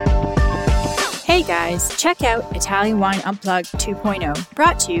Hey guys, check out Italian Wine Unplugged 2.0,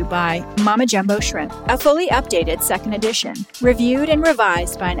 brought to you by Mama Jumbo Shrimp, a fully updated second edition, reviewed and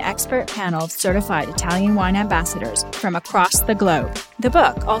revised by an expert panel of certified Italian wine ambassadors from across the globe. The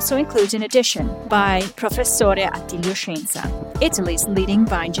book also includes an edition by Professore Attilio Scienza, Italy's leading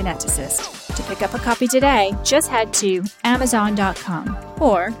vine geneticist. To pick up a copy today, just head to Amazon.com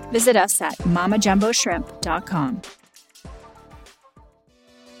or visit us at mamajumboshrimp.com.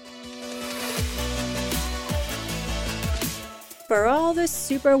 For all the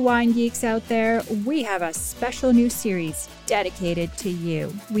super wine geeks out there, we have a special new series dedicated to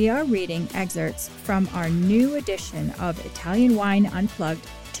you. We are reading excerpts from our new edition of Italian Wine Unplugged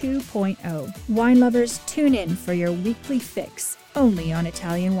 2.0. Wine lovers, tune in for your weekly fix only on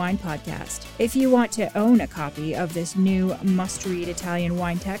Italian Wine Podcast. If you want to own a copy of this new must-read Italian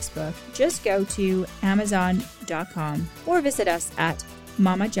wine textbook, just go to Amazon.com or visit us at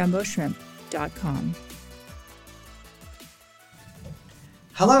mamajumboshrimp.com.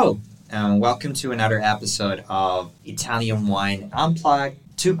 Hello, and welcome to another episode of Italian Wine Unplugged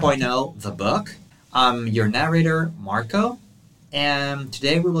 2.0, the book. I'm your narrator, Marco, and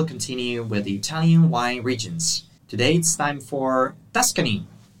today we will continue with the Italian wine regions. Today it's time for Tuscany,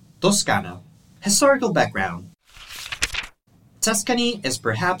 Toscana. Historical background. Tuscany is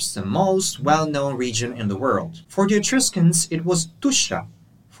perhaps the most well-known region in the world. For the Etruscans, it was Tuscia.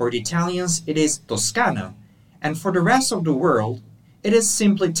 For the Italians, it is Toscana. And for the rest of the world, it is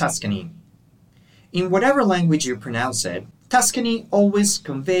simply Tuscany. In whatever language you pronounce it, Tuscany always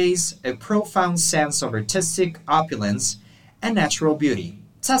conveys a profound sense of artistic opulence and natural beauty.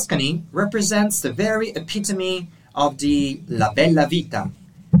 Tuscany represents the very epitome of the La Bella Vita,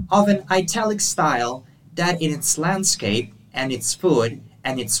 of an Italic style that in its landscape and its food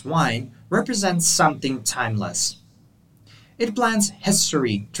and its wine represents something timeless. It blends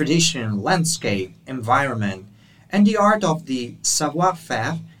history, tradition, landscape, environment, and the art of the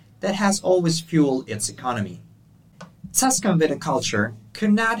savoir-faire that has always fueled its economy. Tuscan viticulture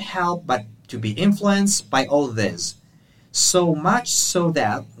could not help but to be influenced by all this, so much so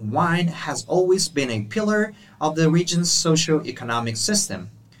that wine has always been a pillar of the region's socio-economic system,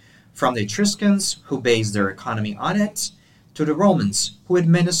 from the Etruscans, who based their economy on it, to the Romans, who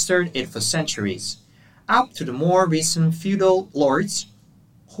administered it for centuries, up to the more recent feudal lords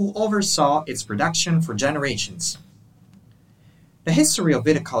who oversaw its production for generations. The history of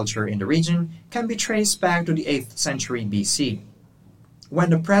viticulture in the region can be traced back to the 8th century BC, when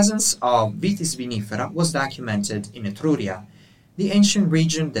the presence of Vitis vinifera was documented in Etruria, the ancient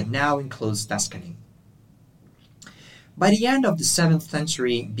region that now includes Tuscany. By the end of the 7th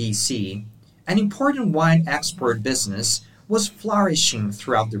century BC, an important wine export business was flourishing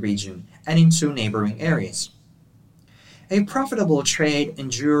throughout the region and into neighboring areas. A profitable trade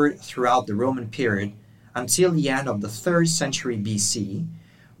endured throughout the Roman period until the end of the 3rd century BC,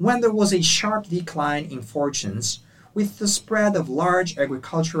 when there was a sharp decline in fortunes with the spread of large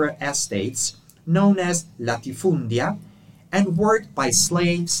agricultural estates known as latifundia and worked by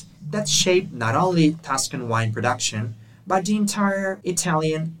slaves that shaped not only Tuscan wine production, but the entire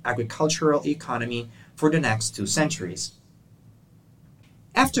Italian agricultural economy for the next 2 centuries.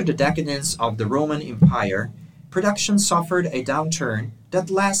 After the decadence of the Roman Empire, production suffered a downturn that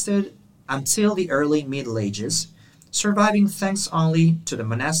lasted until the early Middle Ages, surviving thanks only to the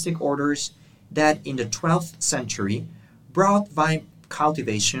monastic orders that in the 12th century brought vine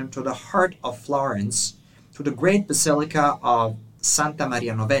cultivation to the heart of Florence, to the great Basilica of Santa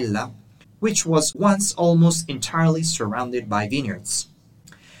Maria Novella, which was once almost entirely surrounded by vineyards.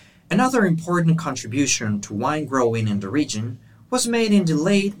 Another important contribution to wine growing in the region was made in the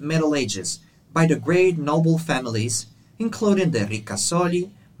late Middle Ages by the great noble families, including the Ricasoli,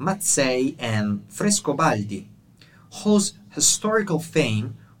 Mazzei, and Frescobaldi, whose historical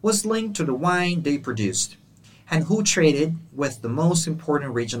fame was linked to the wine they produced, and who traded with the most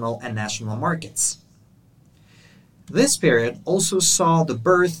important regional and national markets. This period also saw the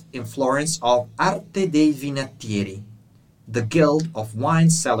birth in Florence of Arte dei Vinatieri, the Guild of Wine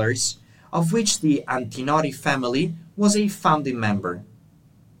Sellers, of which the Antinori family was a founding member.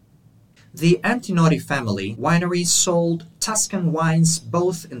 The Antinori family wineries sold Tuscan wines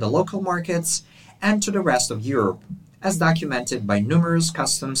both in the local markets and to the rest of Europe, as documented by numerous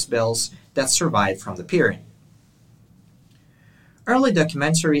customs bills that survived from the period. Early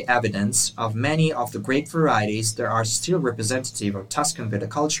documentary evidence of many of the grape varieties that are still representative of Tuscan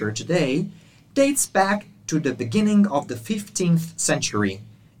viticulture today dates back to the beginning of the 15th century,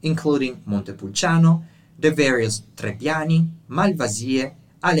 including Montepulciano, the various Trebbiani, Malvasie,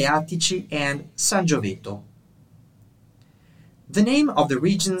 Aleatici, and Sangiovese. The name of the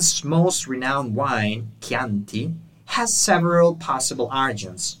region's most renowned wine, Chianti, has several possible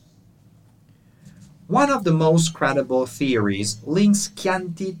origins. One of the most credible theories links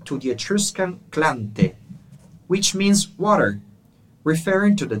Chianti to the Etruscan Clanthe, which means water,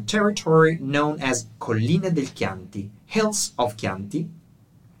 referring to the territory known as Colline del Chianti, Hills of Chianti,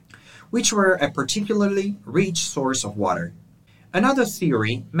 which were a particularly rich source of water. Another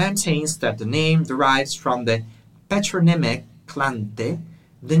theory maintains that the name derives from the patronymic Clanthe,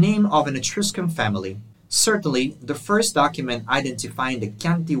 the name of an Etruscan family. Certainly, the first document identifying the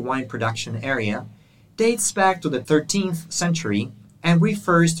Chianti wine production area dates back to the 13th century and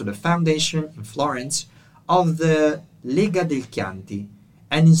refers to the foundation in Florence of the Lega del Chianti,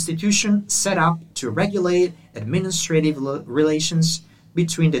 an institution set up to regulate administrative relations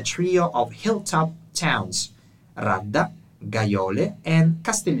between the trio of hilltop towns, Radda, Gaiole, and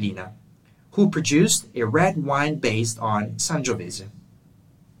Castellina, who produced a red wine based on Sangiovese.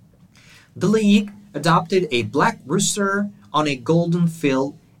 The League adopted a black rooster on a golden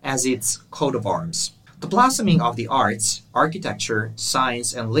field as its coat of arms. The blossoming of the arts, architecture,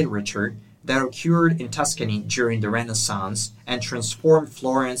 science, and literature that occurred in Tuscany during the Renaissance and transformed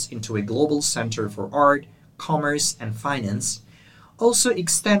Florence into a global center for art, commerce, and finance also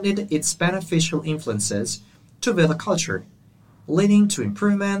extended its beneficial influences to viticulture, leading to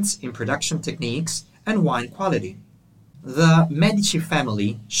improvements in production techniques and wine quality. The Medici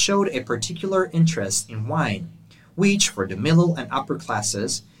family showed a particular interest in wine, which for the middle and upper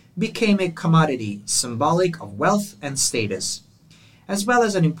classes became a commodity symbolic of wealth and status, as well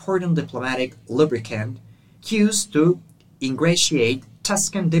as an important diplomatic lubricant used to ingratiate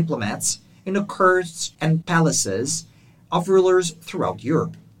Tuscan diplomats in the courts and palaces of rulers throughout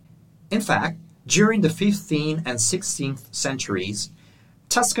Europe. In fact, during the 15th and 16th centuries,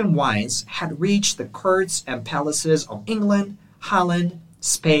 Tuscan wines had reached the courts and palaces of England, Holland,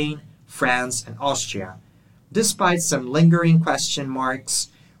 Spain, France, and Austria, despite some lingering question marks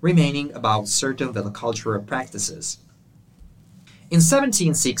remaining about certain viticultural practices. In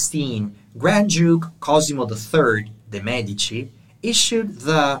 1716, Grand Duke Cosimo III de' Medici issued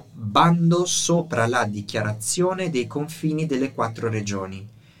the Bando sopra la dichiarazione dei confini delle quattro regioni,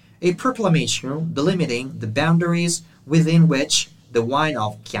 a proclamation delimiting the boundaries within which the wine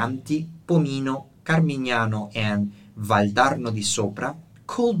of Chianti, Pomino, Carmignano, and Valdarno di Sopra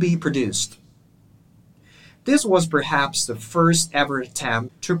could be produced. This was perhaps the first ever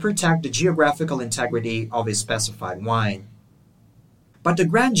attempt to protect the geographical integrity of a specified wine. But the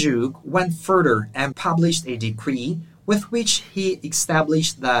Grand Duke went further and published a decree with which he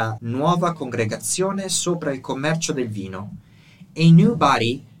established the Nuova Congregazione sopra il commercio del vino, a new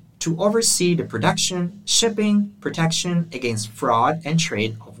body to oversee the production, shipping, protection against fraud, and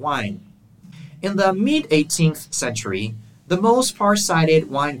trade of wine. In the mid-18th century, the most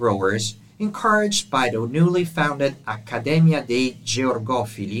far-sighted wine growers, encouraged by the newly founded Accademia dei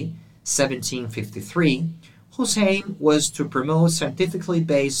Georgofili, 1753, whose aim was to promote scientifically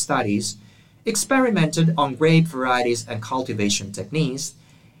based studies, experimented on grape varieties and cultivation techniques,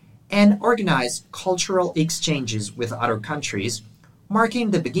 and organized cultural exchanges with other countries,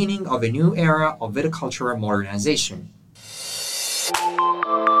 marking the beginning of a new era of viticultural modernization.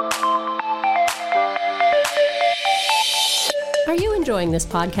 Are you enjoying this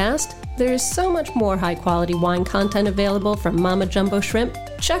podcast? There is so much more high-quality wine content available from Mama Jumbo Shrimp.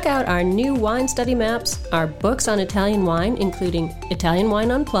 Check out our new wine study maps, our books on Italian wine, including Italian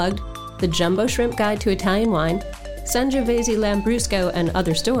Wine Unplugged, The Jumbo Shrimp Guide to Italian Wine, Sangiovese Lambrusco and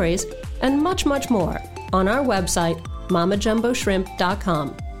Other Stories, and much, much more on our website,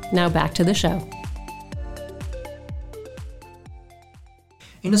 mamajumboshrimp.com. Now back to the show.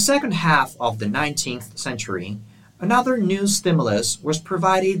 In the second half of the 19th century, another new stimulus was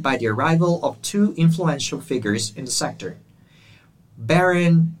provided by the arrival of two influential figures in the sector,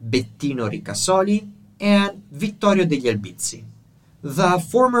 Baron Bettino Ricasoli and Vittorio degli Albizzi. The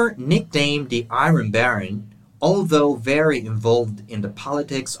former, nicknamed the Iron Baron, although very involved in the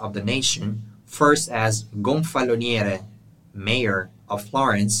politics of the nation, first as Gonfaloniere, mayor of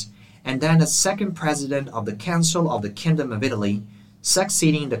Florence, and then as second president of the Council of the Kingdom of Italy,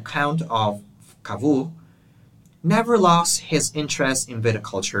 succeeding the Count of Cavour, never lost his interest in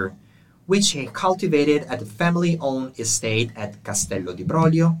viticulture, which he cultivated at the family-owned estate at Castello di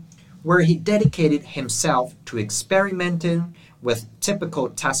Broglio, where he dedicated himself to experimenting with typical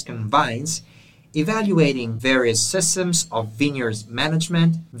Tuscan vines, evaluating various systems of vineyards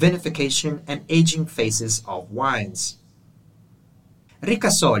management, vinification, and aging phases of wines.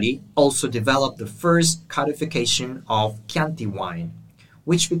 Ricasoli also developed the first codification of Chianti wine,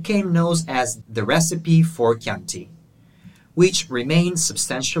 which became known as the Recipe for Chianti. which remained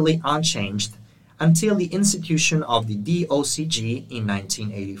substantially unchanged until the institution of the DOCG in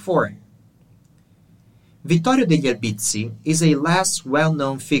 1984. Vittorio degli Albizzi is a less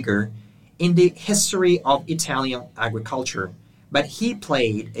well-known figure in the history of Italian agriculture, but he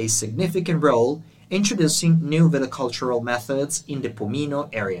played a significant role introducing new viticultural methods in the Pomino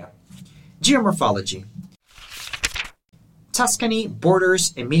area. Geomorphology. Tuscany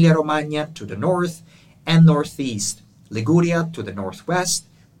borders Emilia-Romagna to the north and northeast, Liguria to the northwest,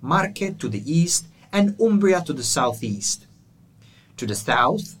 Marche to the east, and Umbria to the southeast. To the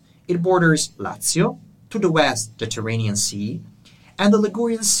south, it borders Lazio, to the west the Tyrrhenian Sea, and the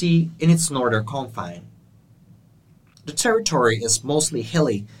Ligurian Sea in its northern confine. The territory is mostly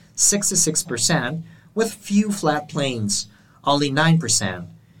hilly, 66%, with few flat plains, only 9%,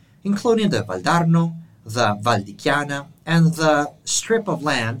 including the Valdarno, the Val di Chiana, and the strip of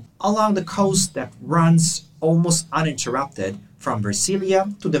land along the coast that runs almost uninterrupted from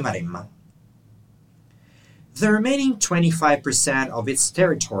Versilia to the Maremma. The remaining 25% of its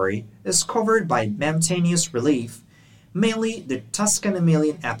territory is covered by mountainous relief, mainly the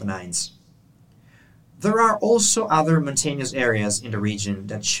Tuscan-Emilian Apennines. There are also other mountainous areas in the region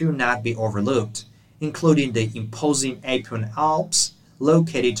that should not be overlooked, including the imposing Apuan Alps,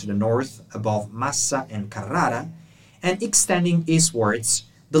 located to the north above Massa and Carrara, and extending eastwards,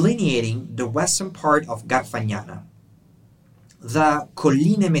 delineating the western part of Garfagnana. The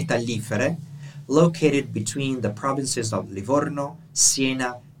Colline Metallifere, located between the provinces of Livorno,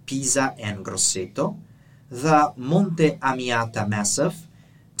 Siena, Pisa, and Grosseto, the Monte Amiata Massif,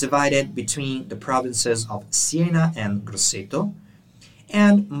 divided between the provinces of Siena and Grosseto,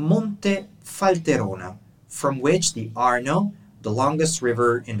 and Monte Falterona, from which the Arno, the longest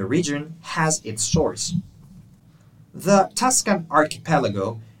river in the region, has its source. The Tuscan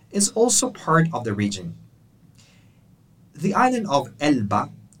archipelago is also part of the region. The island of Elba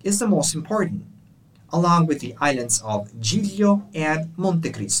is the most important, along with the islands of Giglio and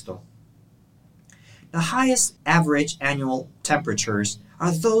Monte Cristo. The highest average annual temperatures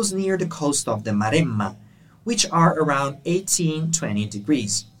are those near the coast of the Maremma, which are around 18-20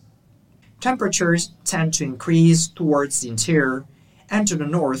 degrees. Temperatures tend to increase towards the interior and to the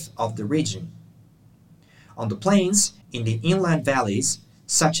north of the region. On the plains, in the inland valleys,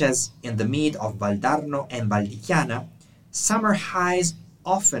 such as in the mid of Valdarno and Val di Chiana, summer highs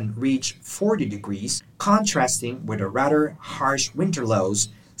often reach 40 degrees, contrasting with the rather harsh winter lows,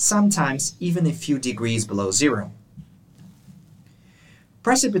 sometimes even a few degrees below zero.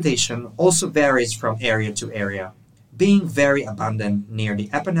 Precipitation also varies from area to area, being very abundant near the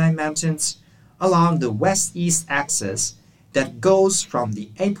Apennine Mountains along the west-east axis that goes from the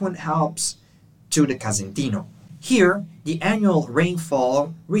Apuan Alps to the Casentino. Here, the annual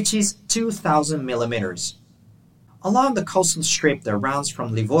rainfall reaches 2,000 millimeters. Along the coastal strip that runs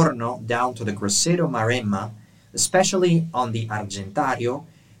from Livorno down to the Grosseto Maremma, especially on the Argentario,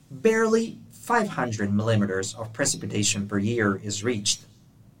 barely 500 millimeters of precipitation per year is reached.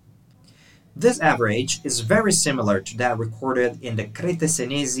 This average is very similar to that recorded in the Crete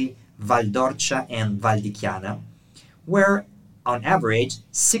Senesi, Val d'Orcia, and Val di Chiana, where on average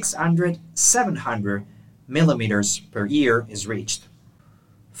 600-700 millimeters per year is reached.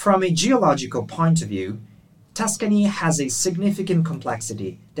 From a geological point of view, Tuscany has a significant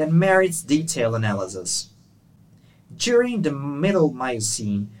complexity that merits detailed analysis. During the Middle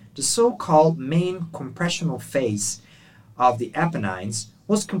Miocene, the so-called main compressional phase of the Apennines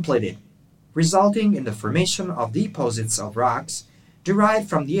was completed, resulting in the formation of deposits of rocks derived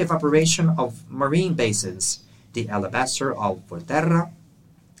from the evaporation of marine basins, the alabaster of Volterra,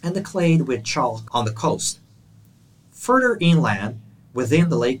 and the clay with chalk on the coast. Further inland, within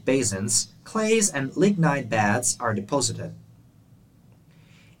the lake basins, clays and lignite beds are deposited.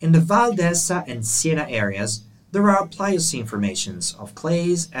 In the Val d'Essa and Siena areas, there are Pliocene formations of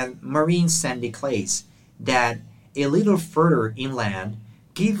clays and marine sandy clays that, a little further inland,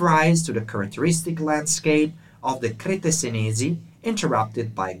 give rise to the characteristic landscape of the Crete Senesi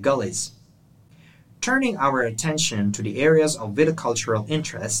interrupted by gullies. Turning our attention to the areas of viticultural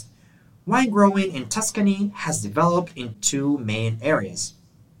interest, wine growing in Tuscany has developed in two main areas: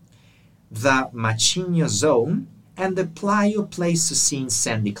 the Macigno zone and the Pleistocene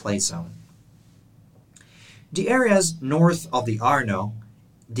sandy clay zone. The areas north of the Arno,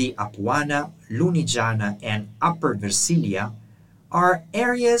 the Apuana, Lunigiana, and Upper Versilia, are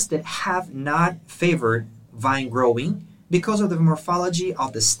areas that have not favored vine growing because of the morphology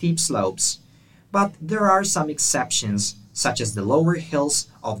of the steep slopes, but there are some exceptions, such as the lower hills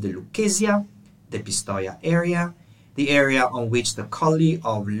of the Lucchese, the Pistoia area, the area on which the Colli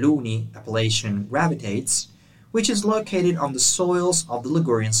of Luni appellation gravitates, which is located on the soils of the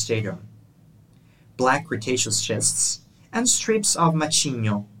Ligurian stratum, black Cretaceous schists, and strips of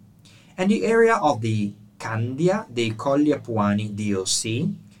macigno, and the area of the Candia dei Colli Apuani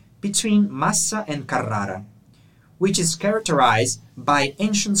DOC between Massa and Carrara, which is characterized by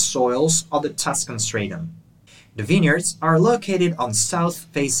ancient soils of the Tuscan stratum. The vineyards are located on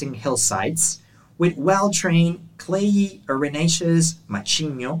south-facing hillsides with well-drained, clayey, arenaceous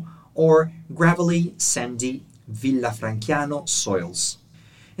macigno or gravelly, sandy Villafranchiano soils.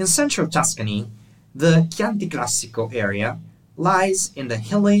 In central Tuscany, the Chianti Classico area lies in the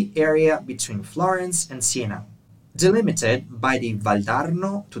hilly area between Florence and Siena, delimited by the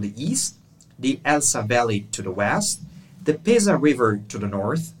Valdarno to the east, the Elsa Valley to the west, the Pesa River to the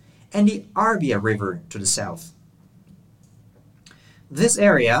north, and the Arbia River to the south. This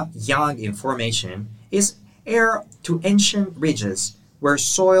area, young in formation, is heir to ancient ridges where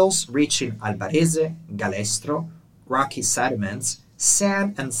soils rich in albarese, galestro, rocky sediments,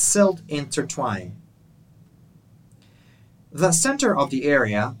 sand, and silt intertwine. The center of the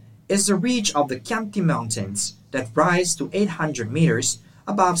area is the ridge of the Chianti Mountains that rise to 800 meters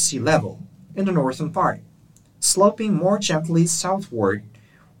above sea level in the northern part, sloping more gently southward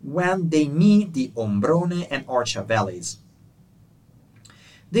when they meet the Ombrone and Orcia valleys.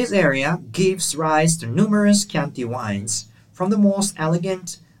 This area gives rise to numerous Chianti wines, from the most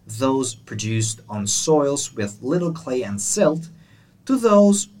elegant, those produced on soils with little clay and silt, to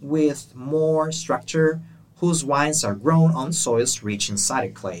those with more structure, whose wines are grown on soils rich in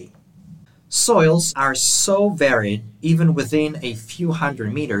cider clay. Soils are so varied, even within a few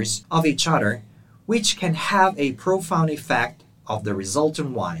hundred meters of each other, which can have a profound effect of the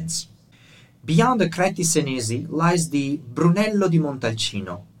resultant wines. Beyond the Creti Senesi lies the Brunello di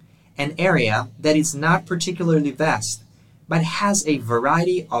Montalcino, an area that is not particularly vast, but has a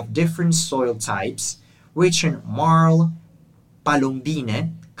variety of different soil types, rich in marl,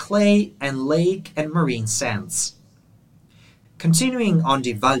 palombine, clay, and lake and marine sands. Continuing on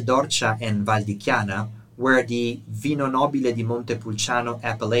the Val d'Orcia and Val di Chiana, where the Vino Nobile di Montepulciano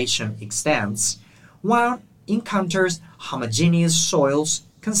appellation extends, one encounters homogeneous soils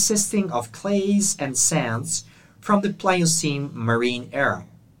consisting of clays and sands from the Pliocene marine era.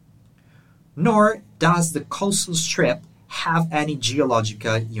 Nor does the coastal strip have any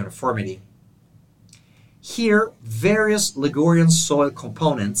geological uniformity. Here, various Ligurian soil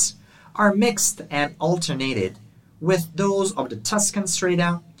components are mixed and alternated with those of the Tuscan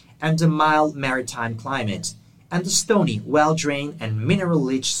strata and the mild maritime climate, and the stony, well-drained and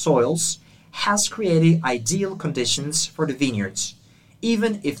mineral-rich soils has created ideal conditions for the vineyards,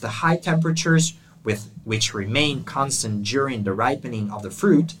 even if the high temperatures, which remain constant during the ripening of the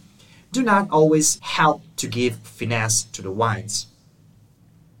fruit, do not always help to give finesse to the wines.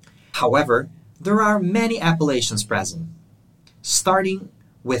 However, there are many appellations present, starting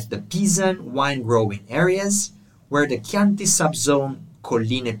with the Pisan wine-growing areas, where the Chianti subzone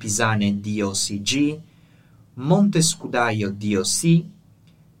Colline Pisane DOCG, Monte Scudaio DOC,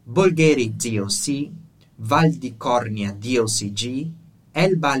 Bolgheri DOC, Val di Cornia DOCG,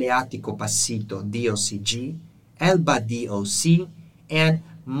 Elba Aleatico Passito DOCG, Elba DOC, and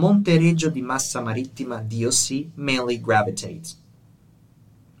Montereggio di Massa Marittima DOC mainly gravitate.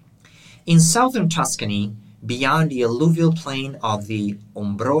 In southern Tuscany, beyond the alluvial plain of the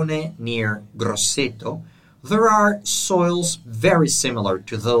Ombrone near Grosseto, there are soils very similar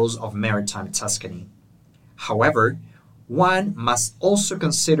to those of maritime Tuscany. However, one must also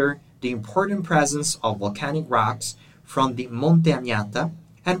consider the important presence of volcanic rocks from the Monte Agnata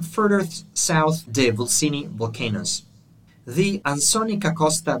and further south the Vulcini volcanoes. The Ansonica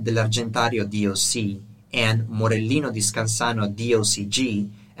Costa dell'Argentario DOC and Morellino di Scansano DOCG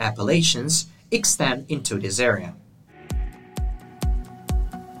appellations extend into this area.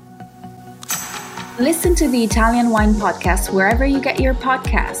 Listen to the Italian Wine Podcast wherever you get your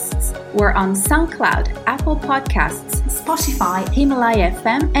podcasts. We're on SoundCloud, Apple Podcasts, Spotify, Himalaya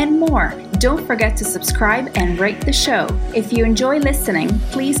FM, and more. Don't forget to subscribe and rate the show. If you enjoy listening,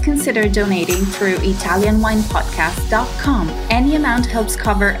 please consider donating through ItalianWinePodcast.com. Any amount helps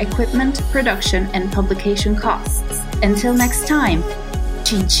cover equipment, production, and publication costs. Until next time,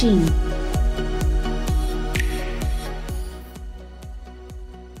 cin cin.